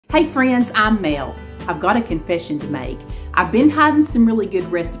Hey friends, I'm Mel. I've got a confession to make. I've been hiding some really good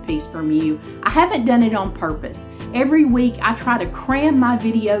recipes from you. I haven't done it on purpose. Every week I try to cram my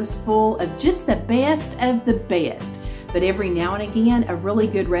videos full of just the best of the best. But every now and again, a really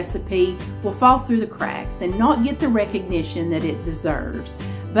good recipe will fall through the cracks and not get the recognition that it deserves.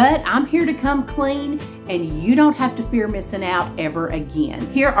 But I'm here to come clean, and you don't have to fear missing out ever again.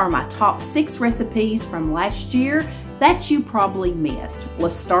 Here are my top 6 recipes from last year that you probably missed.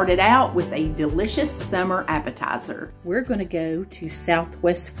 Let's start it out with a delicious summer appetizer. We're gonna go to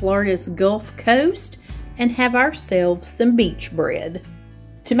Southwest Florida's Gulf Coast and have ourselves some beach bread.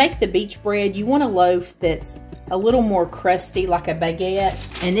 To make the beach bread, you want a loaf that's a little more crusty, like a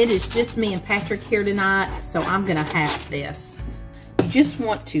baguette, and it is just me and Patrick here tonight, so I'm gonna half this. You just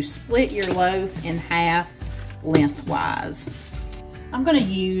want to split your loaf in half lengthwise. I'm gonna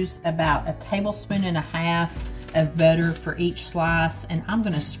use about a tablespoon and a half of butter for each slice, and I'm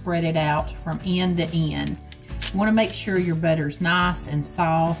gonna spread it out from end to end. You wanna make sure your butter's nice and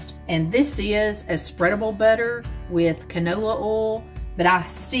soft. And this is a spreadable butter with canola oil, but I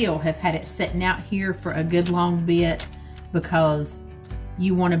still have had it sitting out here for a good long bit because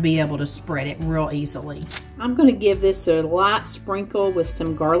you wanna be able to spread it real easily. I'm gonna give this a light sprinkle with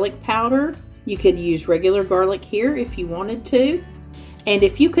some garlic powder. You could use regular garlic here if you wanted to. And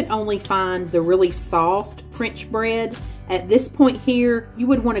if you could only find the really soft French bread, at this point here, you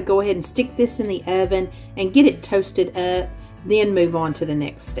would want to go ahead and stick this in the oven and get it toasted up, then move on to the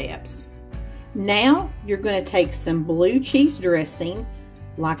next steps. Now, you're going to take some blue cheese dressing.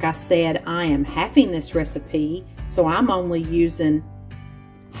 Like I said, I am halving this recipe, so I'm only using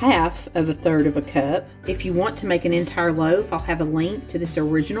half of a third of a cup. If you want to make an entire loaf, I'll have a link to this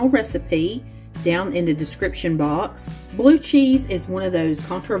original recipe down in the description box. Blue cheese is one of those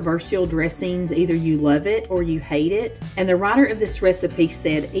controversial dressings. Either you love it or you hate it. And the writer of this recipe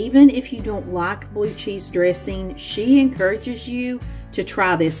said, even if you don't like blue cheese dressing, she encourages you to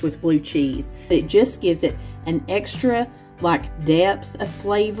try this with blue cheese. It just gives it an extra depth of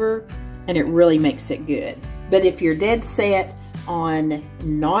flavor, and it really makes it good. But if you're dead set on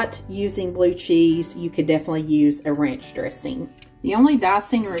not using blue cheese, you could definitely use a ranch dressing. The only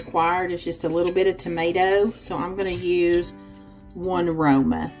dicing required is just a little bit of tomato, so I'm going to use 1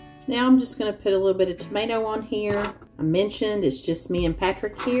 Roma. Now I'm just going to put a little bit of tomato on here. I mentioned it's just me and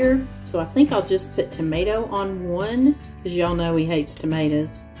Patrick here, so I think I'll just put tomato on 1, because y'all know he hates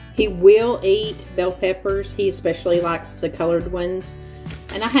tomatoes. He will eat bell peppers. He especially likes the colored ones.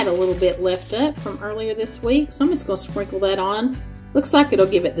 And I had a little bit left up from earlier this week, so I'm just going to sprinkle that on. Looks like it'll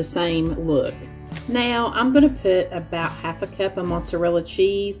give it the same look. Now I'm going to put about half a cup of mozzarella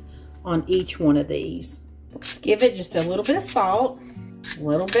cheese on each one of these. Let's give it just a little bit of salt, a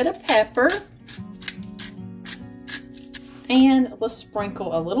little bit of pepper, and let's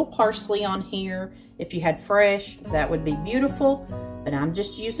sprinkle a little parsley on here. If you had fresh, that would be beautiful, but I'm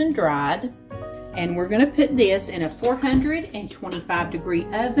just using dried. And we're going to put this in a 425-degree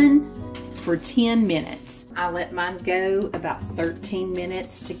oven for 10 minutes. I let mine go about 13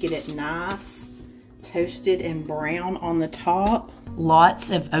 minutes to get it nice, toasted and brown on the top.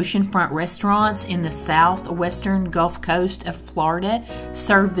 Lots of oceanfront restaurants in the southwestern Gulf Coast of Florida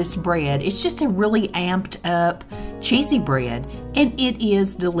serve this bread. It's just a really amped up cheesy bread, and it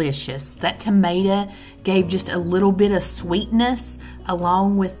is delicious. That tomato gave just a little bit of sweetness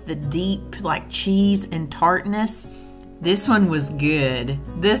along with the deep cheese and tartness. This one was good.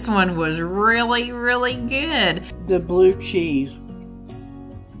 This one was really, really good. The blue cheese.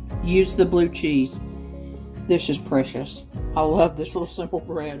 Use the blue cheese. This is precious. I love this little simple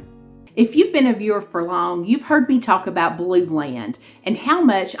bread. If you've been a viewer for long, you've heard me talk about Blue Land and how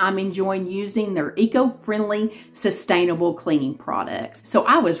much I'm enjoying using their eco-friendly, sustainable cleaning products. So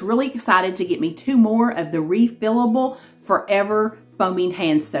I was really excited to get me 2 more of the refillable Forever foaming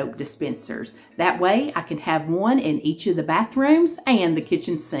hand soap dispensers. That way I can have one in each of the bathrooms and the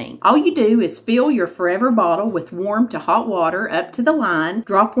kitchen sink. All you do is fill your Forever bottle with warm to hot water up to the line,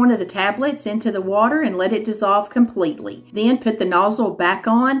 drop one of the tablets into the water and let it dissolve completely. Then put the nozzle back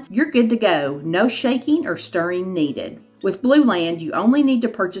on. You're good to go. No shaking or stirring needed. With Blue Land, you only need to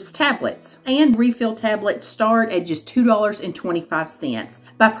purchase tablets, and refill tablets start at just $2.25.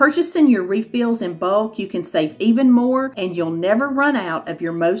 By purchasing your refills in bulk, you can save even more, and you'll never run out of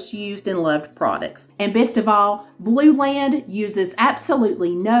your most used and loved products. And best of all, Blue Land uses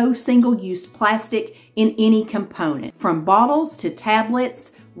absolutely no single-use plastic in any component, from bottles to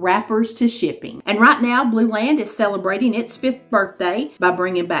tablets, wrappers to shipping. And right now, Blue Land is celebrating its 5th birthday by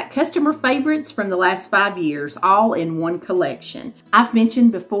bringing back customer favorites from the last 5 years, all in one collection. I've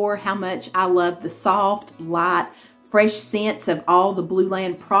mentioned before how much I love the soft, light, fresh scents of all the Blue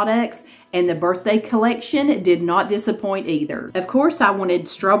Land products, and the birthday collection did not disappoint either. Of course, I wanted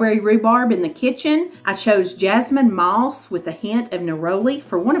strawberry rhubarb in the kitchen. I chose jasmine moss with a hint of neroli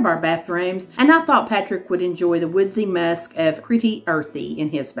for one of our bathrooms, and I thought Patrick would enjoy the woodsy musk of Pretty Earthy in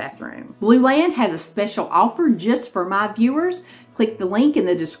his bathroom. Blue Land has a special offer just for my viewers. Click the link in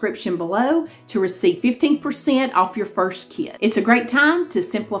the description below to receive 15% off your first kit. It's a great time to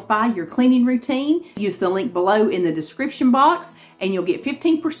simplify your cleaning routine. Use the link below in the description box and you'll get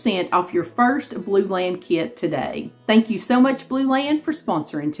 15% off your first Blue Land kit today. Thank you so much, Blue Land, for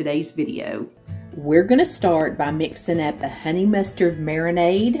sponsoring today's video. We're going to start by mixing up a honey mustard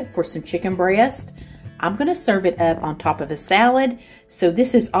marinade for some chicken breast. I'm going to serve it up on top of a salad, so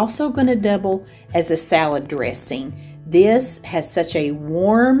this is also going to double as a salad dressing. This has such a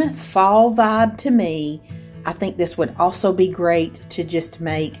warm fall vibe to me. I think this would also be great to just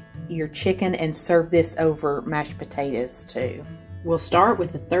make your chicken and serve this over mashed potatoes too. We'll start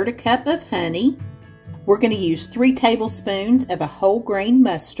with 1/3 cup of honey. We're going to use 3 tablespoons of a whole grain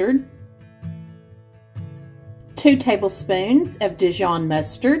mustard, 2 tablespoons of Dijon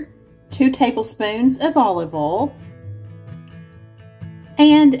mustard, 2 tablespoons of olive oil,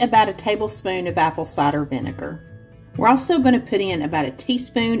 and about a tablespoon of apple cider vinegar. We're also going to put in about a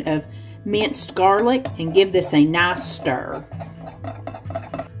teaspoon of minced garlic and give this a nice stir.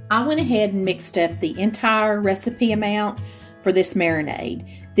 I went ahead and mixed up the entire recipe amount for this marinade.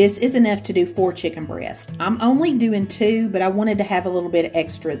 This is enough to do 4 chicken breasts. I'm only doing 2, but I wanted to have a little bit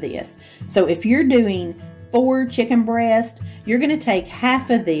extra of this. So if you're doing 4 chicken breasts, you're going to take half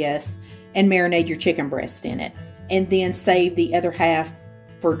of this and marinate your chicken breast in it, and then save the other half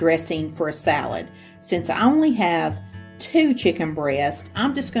for dressing for a salad. Since I only have 2 chicken breasts,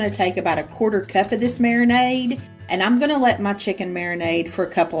 I'm just going to take about 1/4 cup of this marinade, and I'm going to let my chicken marinate for a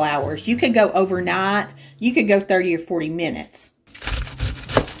couple hours. You could go overnight, you could go 30 or 40 minutes.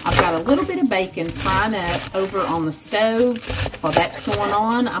 I've got a little bit of bacon frying up over on the stove. While that's going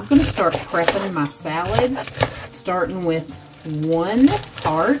on, I'm going to start prepping my salad, starting with 1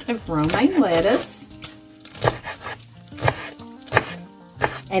 part of romaine lettuce.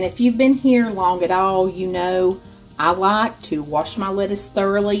 And if you've been here long at all, you know I like to wash my lettuce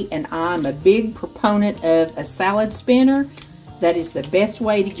thoroughly, and I'm a big proponent of a salad spinner. That is the best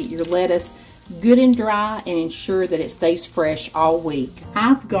way to get your lettuce good and dry and ensure that it stays fresh all week.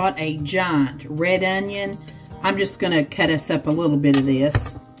 I've got a giant red onion. I'm just going to cut us up a little bit of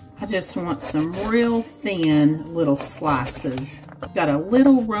this. I just want some real thin little slices. Got a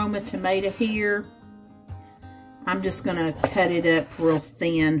little Roma tomato here. I'm just going to cut it up real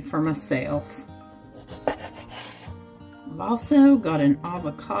thin for myself. I've also got an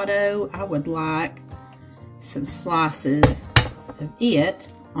avocado. I would like some slices of it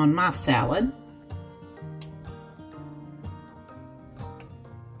on my salad.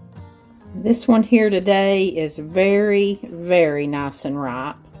 This one here today is very, very nice and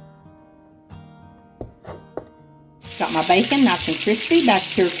ripe. Got my bacon nice and crispy back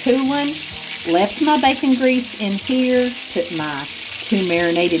here cooling. Left my bacon grease in here. Put my 2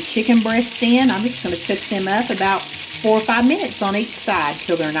 marinated chicken breasts in. I'm just going to cook them up about 4 or 5 minutes on each side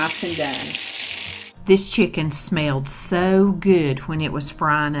till they're nice and done. This chicken smelled so good when it was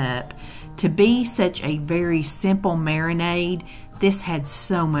frying up. To be such a very simple marinade, this had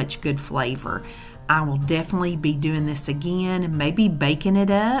so much good flavor. I will definitely be doing this again, maybe baking it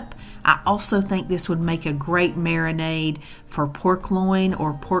up. I also think this would make a great marinade for pork loin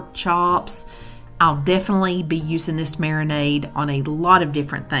or pork chops. I'll definitely be using this marinade on a lot of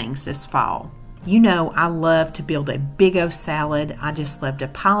different things this fall. You know I love to build a big O salad. I just love to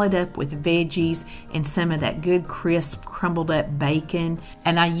pile it up with veggies and some of that good crisp crumbled up bacon.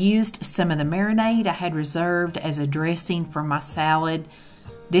 And I used some of the marinade I had reserved as a dressing for my salad.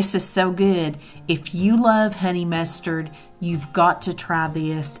 This is so good. If you love honey mustard, you've got to try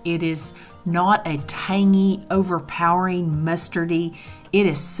this. It is not a tangy, overpowering mustardy. It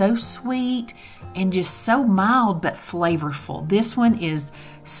is so sweet and just so mild but flavorful. This one is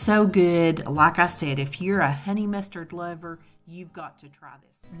so good. Like I said, if you're a honey mustard lover, you've got to try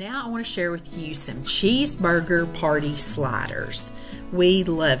this. Now I want to share with you some cheeseburger party sliders. We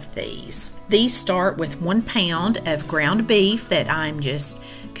love these. These start with 1 pound of ground beef that I'm just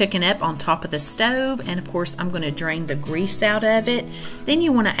cooking up on top of the stove, and of course I'm going to drain the grease out of it. Then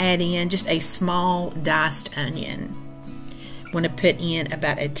you want to add in just a small diced onion. I'm going to put in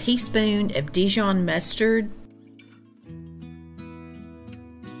about a teaspoon of Dijon mustard.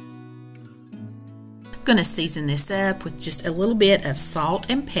 I'm going to season this up with just a little bit of salt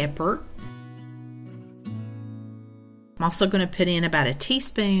and pepper. I'm also going to put in about a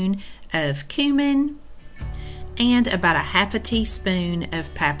teaspoon of cumin, and about a half a teaspoon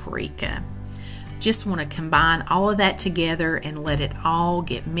of paprika. Just want to combine all of that together and let it all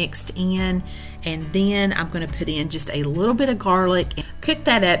get mixed in. And then I'm going to put in just a little bit of garlic and cook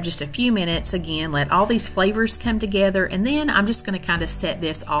that up just a few minutes. Again, let all these flavors come together, and then I'm just going to kind of set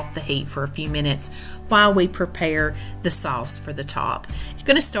this off the heat for a few minutes while we prepare the sauce for the top. I'm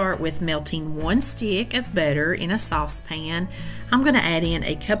going to start with melting 1 stick of butter in a saucepan. I'm going to add in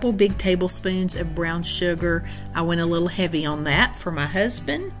a couple big tablespoons of brown sugar. I went a little heavy on that for my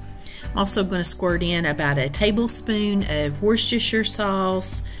husband. I'm also going to squirt in about a tablespoon of Worcestershire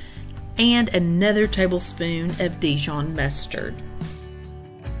sauce and another tablespoon of Dijon mustard.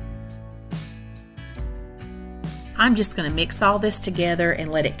 I'm just going to mix all this together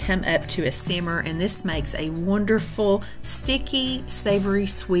and let it come up to a simmer, and this makes a wonderful, sticky, savory,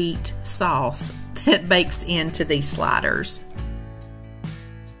 sweet sauce that bakes into these sliders.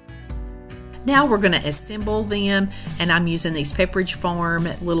 Now we're going to assemble them, and I'm using these Pepperidge Farm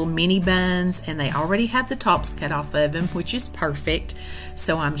little mini buns, and they already have the tops cut off of them, which is perfect.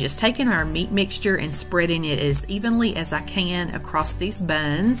 So I'm just taking our meat mixture and spreading it as evenly as I can across these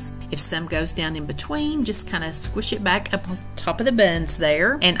buns. If some goes down in between, just kind of squish it back up on top of the buns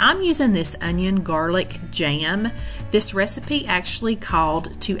there. And I'm using this onion garlic jam. This recipe actually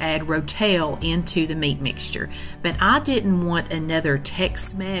called to add rotel into the meat mixture, but I didn't want another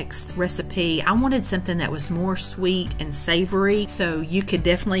Tex-Mex recipe. I wanted something that was more sweet and savory, so you could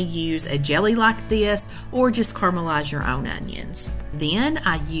definitely use a jelly like this or just caramelize your own onions. Then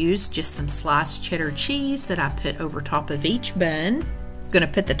I used just some sliced cheddar cheese that I put over top of each bun. Going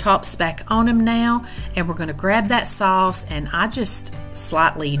to put the tops back on them now, and we're going to grab that sauce, and I just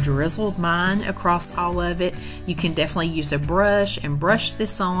slightly drizzled mine across all of it. You can definitely use a brush and brush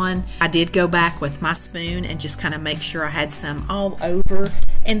this on. I did go back with my spoon and just kind of make sure I had some all over,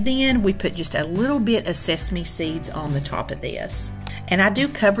 and then we put just a little bit of sesame seeds on the top of this. And I do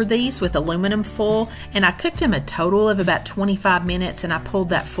cover these with aluminum foil, and I cooked them a total of about 25 minutes, and I pulled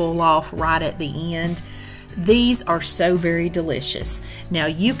that foil off right at the end. These are so very delicious. Now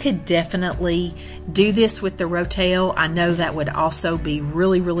you could definitely do this with the rotel. I know that would also be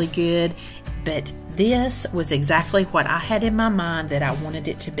really, really good, but this was exactly what I had in my mind that I wanted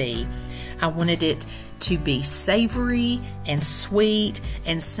it to be. I wanted it to be savory and sweet,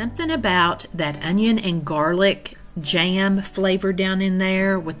 and something about that onion and garlic jam flavor down in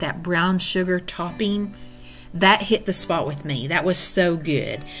there with that brown sugar topping. That hit the spot with me. That was so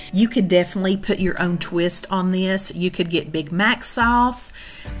good. You could definitely put your own twist on this. You could get Big Mac sauce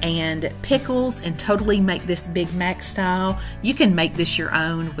and pickles and totally make this Big Mac style. You can make this your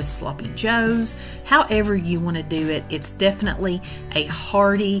own with Sloppy Joes. However you want to do it, it's definitely a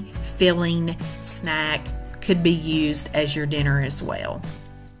hearty, filling snack. Could be used as your dinner as well.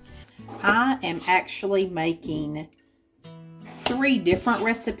 I am actually making 3 different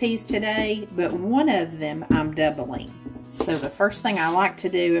recipes today, but one of them I'm doubling. So the first thing I like to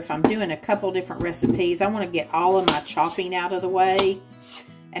do if I'm doing a couple different recipes, I want to get all of my chopping out of the way.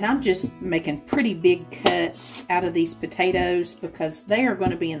 And I'm just making pretty big cuts out of these potatoes because they are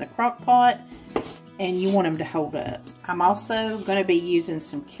going to be in the crock pot and you want them to hold up. I'm also going to be using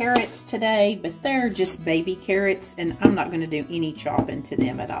some carrots today, but they're just baby carrots, and I'm not going to do any chopping to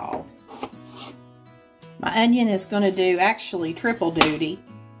them at all. My onion is going to do actually triple duty,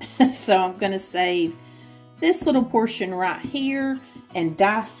 so I'm going to save this little portion right here and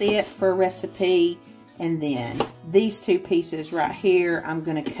dice it for a recipe, and then these 2 pieces right here, I'm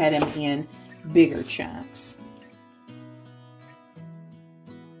going to cut them in bigger chunks.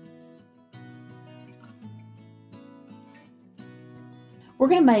 We're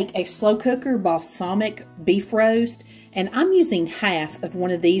going to make a slow cooker balsamic beef roast, and I'm using half of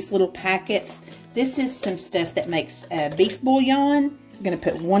one of these little packets. This is some stuff that makes beef bouillon. I'm going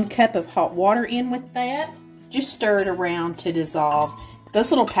to put 1 cup of hot water in with that. Just stir it around to dissolve.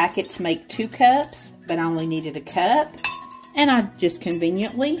 Those little packets make 2 cups, but I only needed a cup, and I just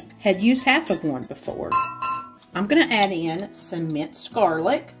conveniently had used half of one before. I'm going to add in some minced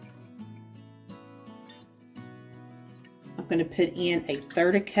garlic. I'm going to put in a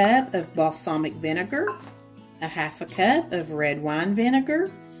 1/3 cup of balsamic vinegar, a 1/2 cup of red wine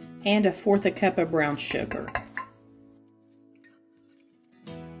vinegar, and a 1/4 cup of brown sugar.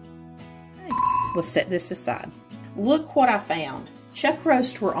 Okay, we'll set this aside. Look what I found. Chuck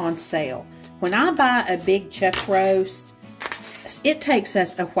roasts were on sale. When I buy a big chuck roast, it takes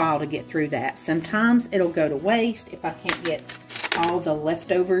us a while to get through that. Sometimes it'll go to waste if I can't get all the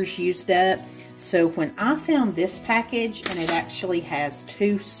leftovers used up. So when I found this package, and it actually has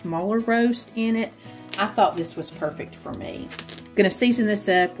 2 smaller roasts in it, I thought this was perfect for me. I'm going to season this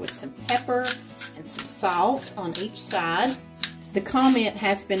up with some pepper, and some salt on each side. The comment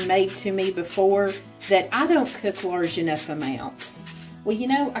has been made to me before that I don't cook large enough amounts. Well, you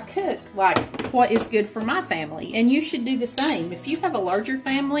know, I cook like what is good for my family, and you should do the same. If you have a larger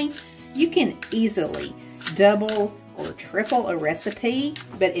family, you can easily double or triple a recipe,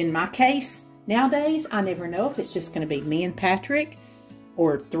 but in my case, nowadays, I never know if it's just going to be me and Patrick,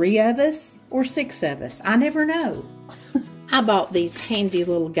 or 3 of us, or 6 of us. I never know. I bought these handy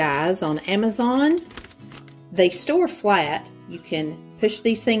little guys on Amazon. They store flat. You can push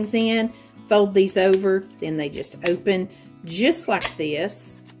these things in, fold these over, then they just open just like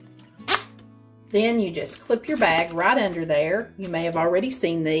this. Then you just clip your bag right under there. You may have already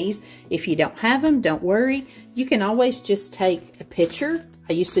seen these. If you don't have them, don't worry. You can always just take a picture.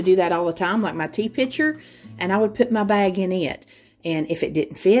 I used to do that all the time, like my tea pitcher, and I would put my bag in it. And if it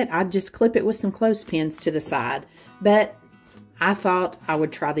didn't fit, I'd just clip it with some clothespins to the side. But I thought I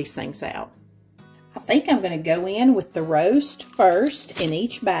would try these things out. I think I'm going to go in with the roast first in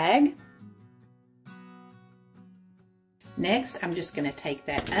each bag. Next, I'm just going to take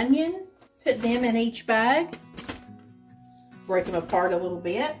that onion, put them in each bag, break them apart a little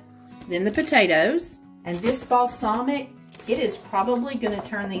bit. Then the potatoes, and this balsamic, it is probably going to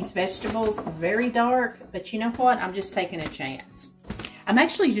turn these vegetables very dark, but you know what? I'm just taking a chance. I'm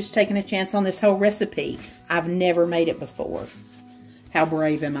actually just taking a chance on this whole recipe. I've never made it before. How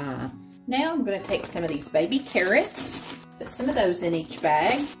brave am I? Now I'm going to take some of these baby carrots, put some of those in each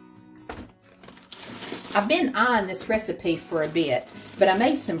bag. I've been eyeing this recipe for a bit, but I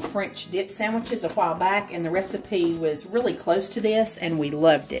made some French dip sandwiches a while back, and the recipe was really close to this, and we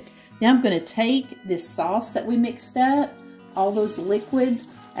loved it. Now I'm going to take this sauce that we mixed up, all those liquids,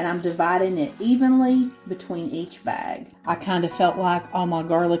 and I'm dividing it evenly between each bag. I kind of felt like all my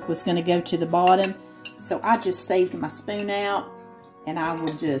garlic was going to go to the bottom, so I just saved my spoon out, and I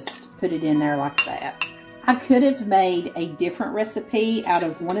will just put it in there like that. I could have made a different recipe out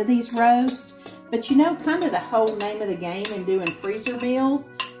of one of these roasts, but you know, kind of the whole name of the game in doing freezer meals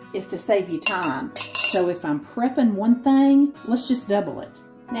is to save you time. So if I'm prepping one thing, let's just double it.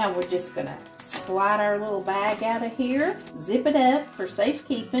 Now we're just gonna slide our little bag out of here, zip it up for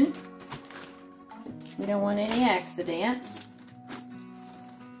safekeeping. We don't want any accidents.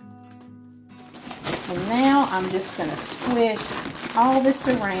 And now I'm just gonna squish all this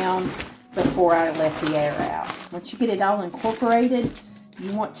around before I let the air out. Once you get it all incorporated,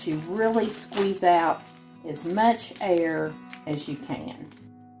 you want to really squeeze out as much air as you can.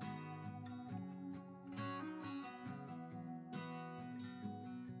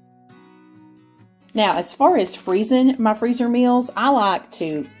 Now, as far as freezing my freezer meals, I like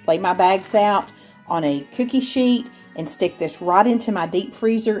to lay my bags out on a cookie sheet and stick this right into my deep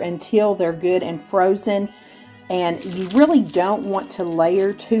freezer until they're good and frozen. And you really don't want to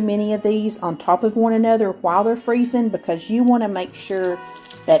layer too many of these on top of one another while they're freezing, because you want to make sure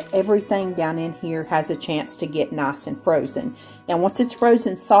that everything down in here has a chance to get nice and frozen. Now, once it's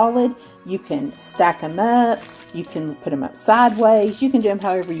frozen solid, you can stack them up, you can put them up sideways, you can do them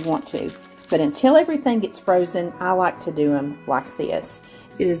however you want to. But until everything gets frozen, I like to do them like this.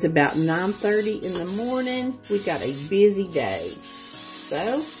 It is about 9:30 in the morning. We got a busy day.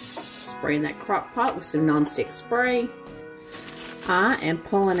 So, spraying that crock pot with some nonstick spray. I am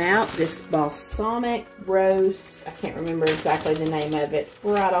pulling out this balsamic roast. I can't remember exactly the name of it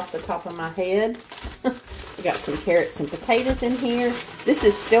right off the top of my head. We got some carrots and potatoes in here. This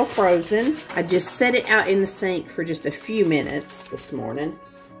is still frozen. I just set it out in the sink for just a few minutes this morning.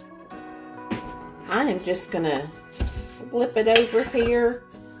 I am just gonna flip it over here,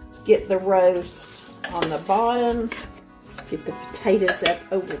 get the roast on the bottom, get the potatoes up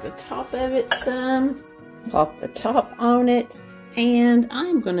over the top of it some, pop the top on it, and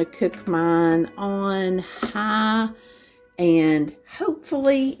I'm gonna cook mine on high. And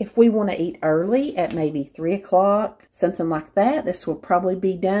hopefully, if we want to eat early at maybe 3 o'clock, something like that, this will probably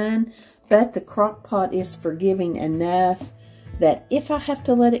be done. But the crock pot is forgiving enough that if I have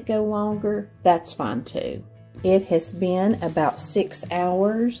to let it go longer, that's fine too. It has been about 6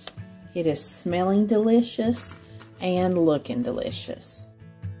 hours. It is smelling delicious and looking delicious.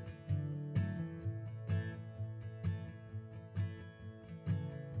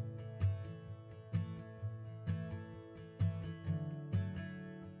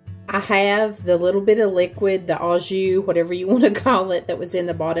 I have the little bit of liquid, the au jus, whatever you want to call it, that was in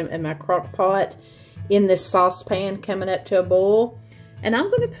the bottom of my crock pot in this saucepan coming up to a boil. And I'm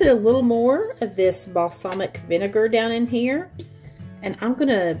going to put a little more of this balsamic vinegar down in here. And I'm going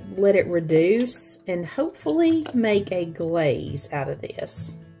to let it reduce and hopefully make a glaze out of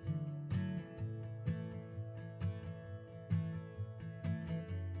this.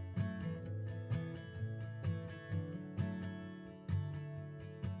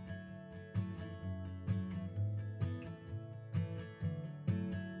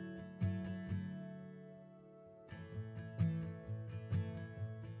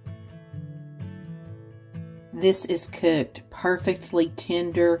 This is cooked perfectly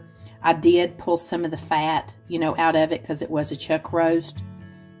tender. I did pull some of the fat, you know, out of it because it was a chuck roast.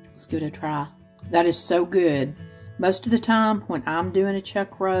 Let's give it a try. That is so good. Most of the time when I'm doing a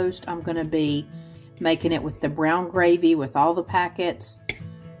chuck roast, I'm going to be making it with the brown gravy with all the packets.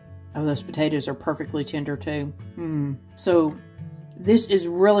 Oh, those potatoes are perfectly tender too. So this is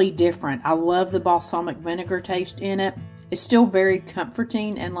really different. I love the balsamic vinegar taste in it. It's still very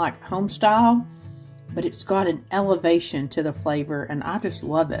comforting and like home style, but it's got an elevation to the flavor and I just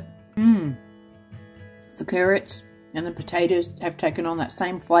love it. The carrots and the potatoes have taken on that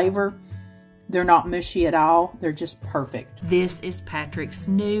same flavor. They're not mushy at all. They're just perfect. This is Patrick's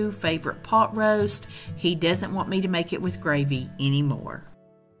new favorite pot roast. He doesn't want me to make it with gravy anymore.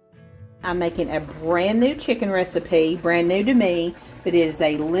 I'm making a brand new chicken recipe, brand new to me, but it is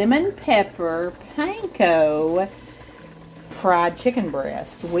a lemon pepper panko fried chicken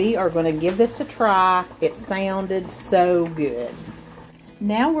breast. We are going to give this a try. It sounded so good.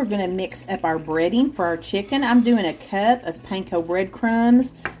 Now we're going to mix up our breading for our chicken. I'm doing a cup of panko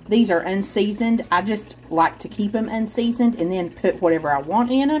breadcrumbs. These are unseasoned. I just like to keep them unseasoned and then put whatever I want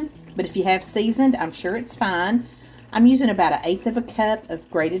in them. But if you have seasoned, I'm sure it's fine. I'm using about 1/8 of a cup of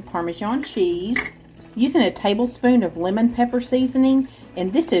grated Parmesan cheese. Using a tablespoon of lemon pepper seasoning.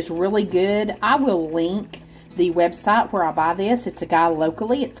 And this is really good. I will link the website where I buy this. It's a guy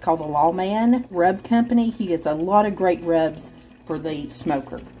locally. It's called the Lawman Rub Company. He has a lot of great rubs for the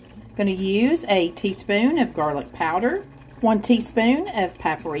smoker. I'm going to use a teaspoon of garlic powder, 1 teaspoon of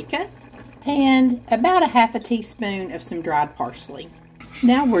paprika, and about 1/2 teaspoon of some dried parsley.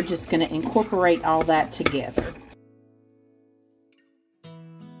 Now we're just going to incorporate all that together.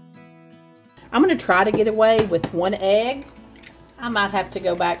 I'm going to try to get away with 1 egg. I might have to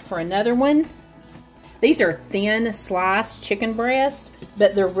go back for another one. These are thin sliced chicken breast,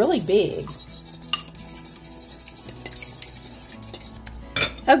 but they're really big.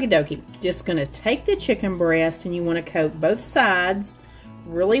 Okie dokie, just going to take the chicken breast and you want to coat both sides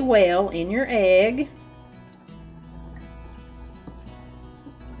really well in your egg.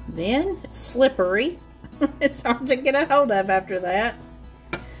 Then it's slippery. It's hard to get a hold of after that.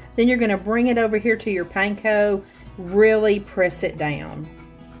 Then you're going to bring it over here to your panko, really press it down.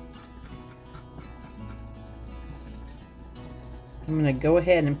 I'm going to go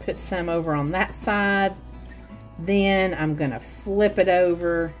ahead and put some over on that side. Then I'm going to flip it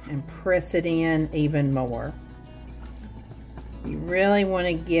over and press it in even more. You really want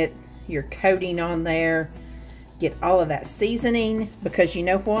to get your coating on there. Get all of that seasoning, because you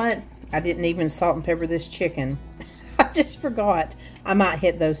know what? I didn't even salt and pepper this chicken. I just forgot. I might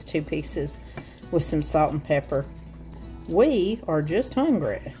hit those 2 pieces with some salt and pepper. We are just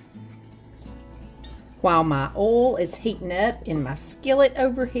hungry. While my oil is heating up in my skillet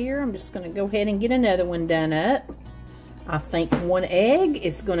over here, I'm just going to go ahead and get another one done up. I think 1 egg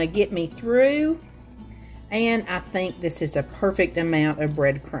is going to get me through. And I think this is a perfect amount of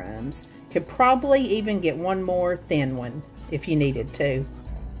breadcrumbs. Could probably even get 1 more thin one if you needed to.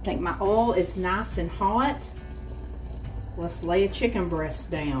 I think my oil is nice and hot. Let's lay a chicken breast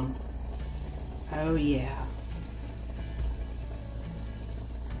down. Oh yeah.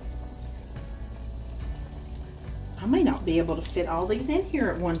 I may not be able to fit all these in here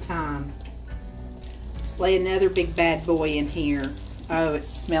at one time. Let's lay another big bad boy in here. Oh, it's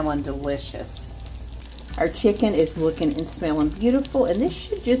smelling delicious. Our chicken is looking and smelling beautiful, and this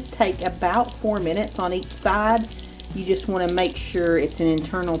should just take about 4 minutes on each side. You just want to make sure it's an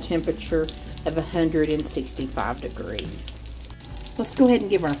internal temperature of 165 degrees. Let's go ahead and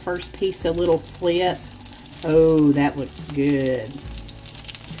give our first piece a little flip. Oh, that looks good.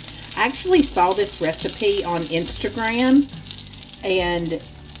 I actually saw this recipe on Instagram, and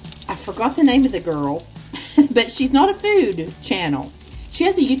I forgot the name of the girl, but she's not a food channel. She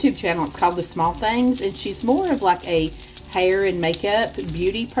has a YouTube channel. It's called The Small Things, and she's more of like a hair and makeup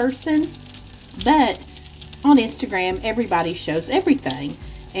beauty person. But on Instagram, everybody shows everything.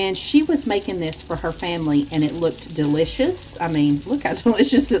 And she was making this for her family, and it looked delicious. I mean, look how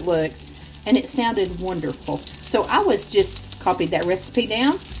delicious it looks. And it sounded wonderful. So I was just copied that recipe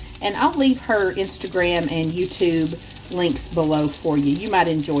down, and I'll leave her Instagram and YouTube links below for you. You might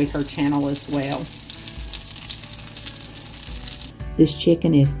enjoy her channel as well. This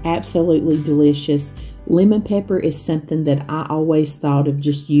chicken is absolutely delicious. Lemon pepper is something that I always thought of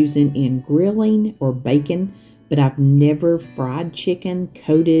just using in grilling or bacon, but I've never fried chicken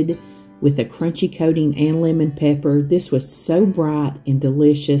coated with a crunchy coating and lemon pepper. This was so bright and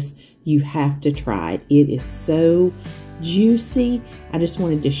delicious. You have to try it. It is so juicy. I just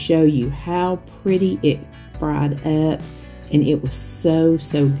wanted to show you how pretty it fried up, and it was so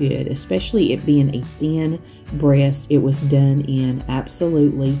good, especially it being a thin breast. It was done in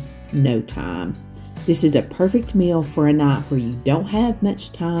absolutely no time. This is a perfect meal for a night where you don't have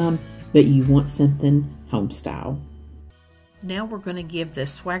much time, but you want something home style. Now we're going to give the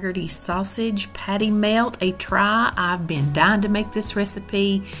Swaggerty sausage patty melt a try. I've been dying to make this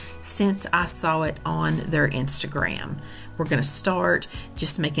recipe since I saw it on their Instagram. We're going to start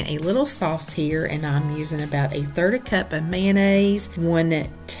just making a little sauce here, and I'm using about 1/3 cup of mayonnaise, 1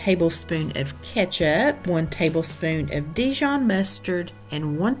 tablespoon of ketchup, 1 tablespoon of Dijon mustard,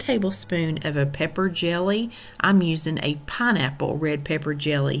 and 1 tablespoon of a pepper jelly. I'm using a pineapple red pepper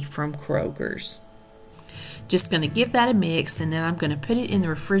jelly from Kroger's. Just going to give that a mix, and then I'm going to put it in the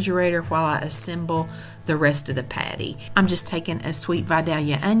refrigerator while I assemble the rest of the patty. I'm just taking a sweet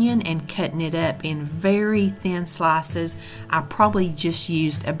Vidalia onion and cutting it up in very thin slices. I probably just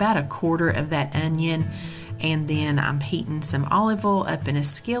used about 1/4 of that onion, and then I'm heating some olive oil up in a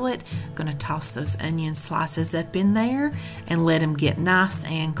skillet. I'm going to toss those onion slices up in there and let them get nice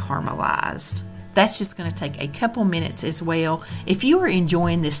and caramelized. That's just going to take a couple minutes as well. If you are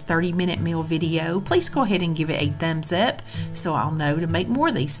enjoying this 30-minute meal video, please go ahead and give it a thumbs up so I'll know to make more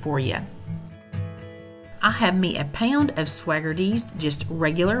of these for you. I have me a pound of Swaggerty's, just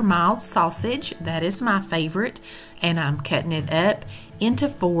regular mild sausage. That is my favorite. And I'm cutting it up into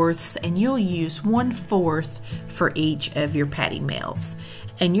fourths, and you'll use 1/4 for each of your patty melts.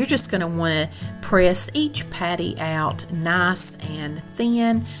 And you're just going to want to press each patty out nice and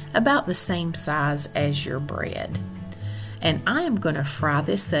thin, about the same size as your bread. And I am going to fry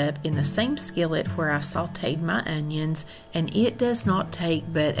this up in the same skillet where I sauteed my onions, and it does not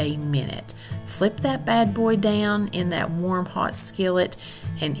take but a minute. Flip that bad boy down in that warm hot skillet,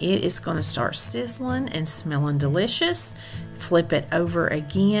 and it is going to start sizzling and smelling delicious. Flip it over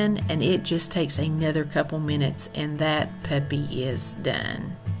again, and it just takes another couple minutes, and that puppy is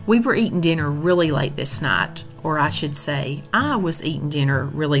done. We were eating dinner really late this night, or I should say, I was eating dinner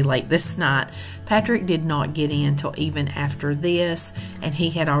really late this night. Patrick did not get in till even after this, and he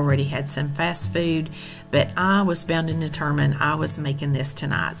had already had some fast food, but I was bound and determined I was making this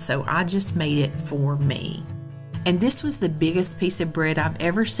tonight, so I just made it for me. And this was the biggest piece of bread I've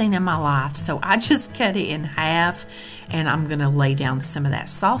ever seen in my life, so I just cut it in half, and I'm going to lay down some of that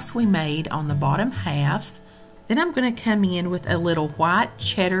sauce we made on the bottom half. Then I'm going to come in with a little white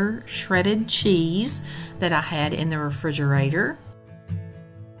cheddar shredded cheese that I had in the refrigerator.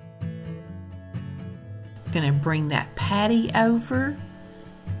 Going to bring that patty over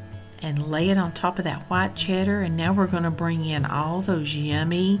and lay it on top of that white cheddar, and now we're going to bring in all those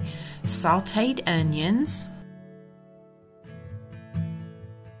yummy sauteed onions.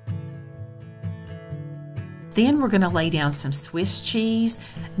 Then we're going to lay down some Swiss cheese,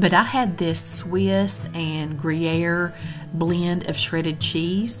 but I had this Swiss and Gruyere blend of shredded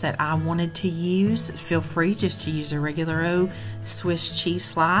cheese that I wanted to use. Feel free just to use a regular old Swiss cheese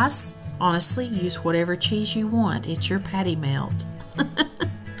slice. Honestly, use whatever cheese you want. It's your patty melt.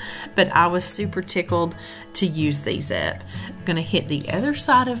 But I was super tickled to use these up. I'm going to hit the other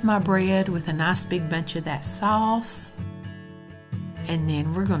side of my bread with a nice big bunch of that sauce. And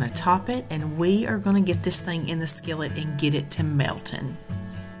then we're going to top it, and we are going to get this thing in the skillet and get it to melting.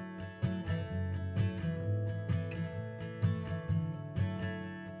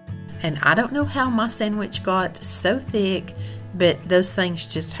 And I don't know how my sandwich got so thick, but those things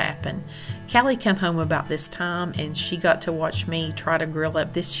just happen. Callie come home about this time, and she got to watch me try to grill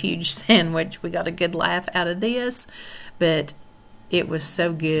up this huge sandwich. We got a good laugh out of this, but it was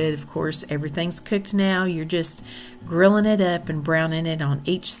so good. Of course, everything's cooked now. You're just grilling it up and browning it on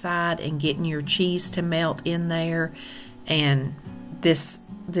each side and getting your cheese to melt in there. And this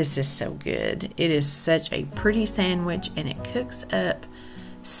is so good. It is such a pretty sandwich, and it cooks up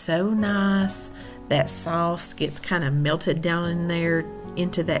so nice. That sauce gets kind of melted down in there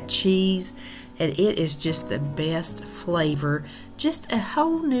into that cheese, and it is just the best flavor. Just a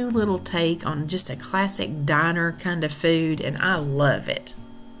whole new little take on just a classic diner kind of food, and I love it.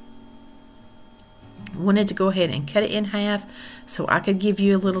 Wanted to go ahead and cut it in half so I could give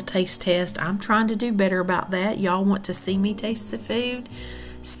you a little taste test. I'm trying to do better about that. Y'all want to see me taste the food,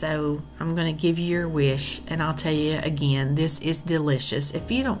 so I'm going to give you your wish, and I'll tell you again, this is delicious.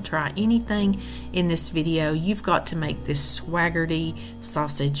 If you don't try anything in this video, you've got to make this Swaggerty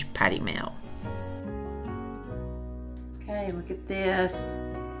sausage patty melt. Okay, look at this.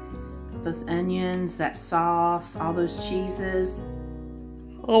 Those onions, that sauce, all those cheeses.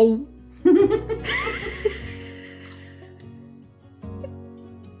 Oh.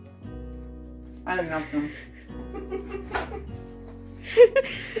 I don't know them.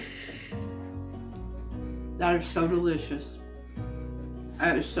 That is so delicious.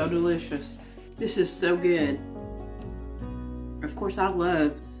 That is so delicious. This is so good. Of course, I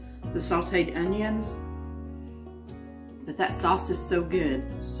love the sauteed onions, but that sauce is so good,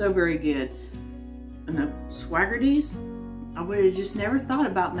 so very good. And the Swaggerties, I would have just never thought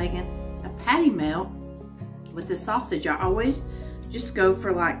about making a patty melt with the sausage. I always just go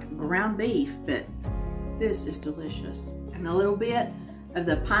for like ground beef, but this is delicious. And a little bit of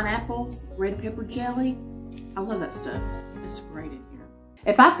the pineapple red pepper jelly. I love that stuff. It's great in here.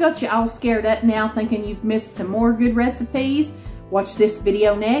 If I've got you all scared up now thinking you've missed some more good recipes, watch this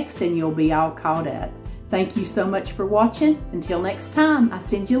video next and you'll be all caught up. Thank you so much for watching. Until next time, I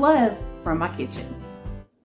send you love from my kitchen.